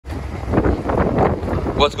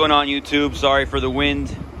What's going on, YouTube? Sorry for the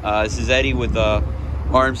wind. This is Eddie with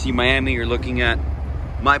RMC Miami. You're looking at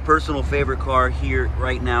my personal favorite car here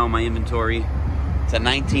right now in my inventory. It's a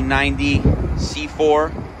 1990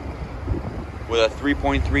 C4 with a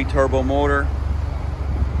 3.3 turbo motor,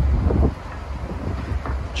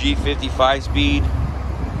 G50 5-speed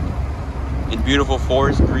in beautiful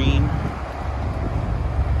forest green.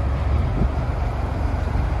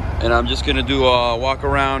 And I'm just gonna do a walk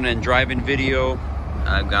around and drive-in video.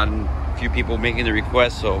 I've gotten a few people making the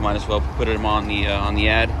request, so might as well put them on the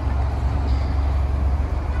ad.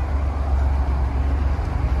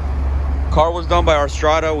 Car was done by our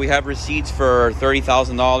Strada. We have receipts for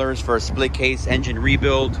 $30,000 for a split case engine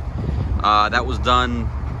rebuild. That was done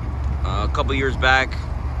a couple years back.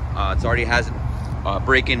 It's already has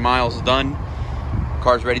break-in miles done.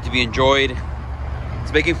 Car's ready to be enjoyed.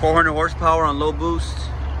 It's making 400 horsepower on low boost.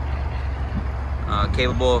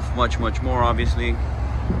 Capable of much more, obviously.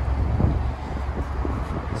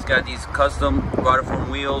 It's got these custom Waterform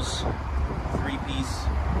wheels, 3-piece,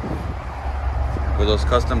 with those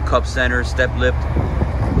custom cup centers, step lip,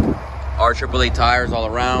 R-AAA tires all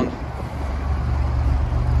around.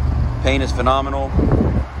 Paint is phenomenal.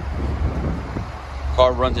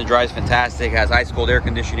 Car runs and drives fantastic. Has ice cold air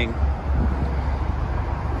conditioning.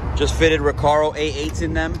 Just fitted Recaro A8s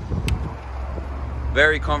in them.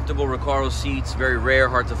 Very comfortable Recaro seats, very rare,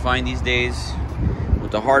 hard to find these days. With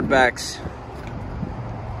the hardbacks,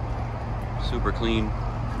 super clean.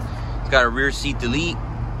 It's got a rear seat delete,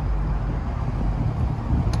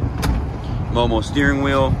 Momo steering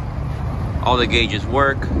wheel, all the gauges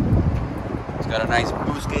work. It's got a nice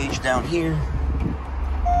boost gauge down here.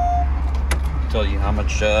 Tell you how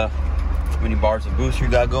much, many bars of boost you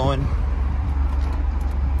got going.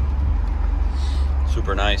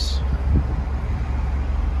 Super nice.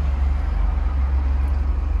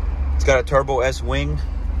 It's got a Turbo S wing.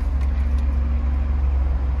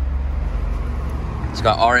 It's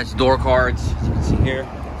got RS door cards, as you can see here.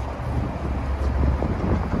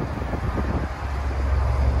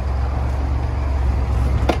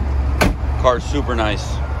 Car's super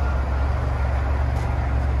nice.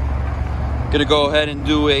 Gonna go ahead and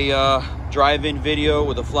do a drive-in video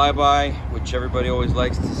with a flyby, which everybody always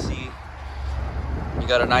likes to see. You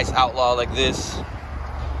got a nice Outlaw like this.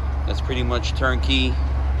 That's pretty much turnkey.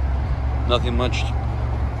 Nothing much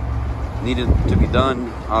needed to be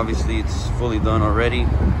done. Obviously, it's fully done already.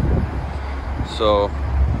 So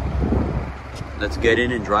let's get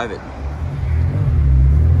in and drive it.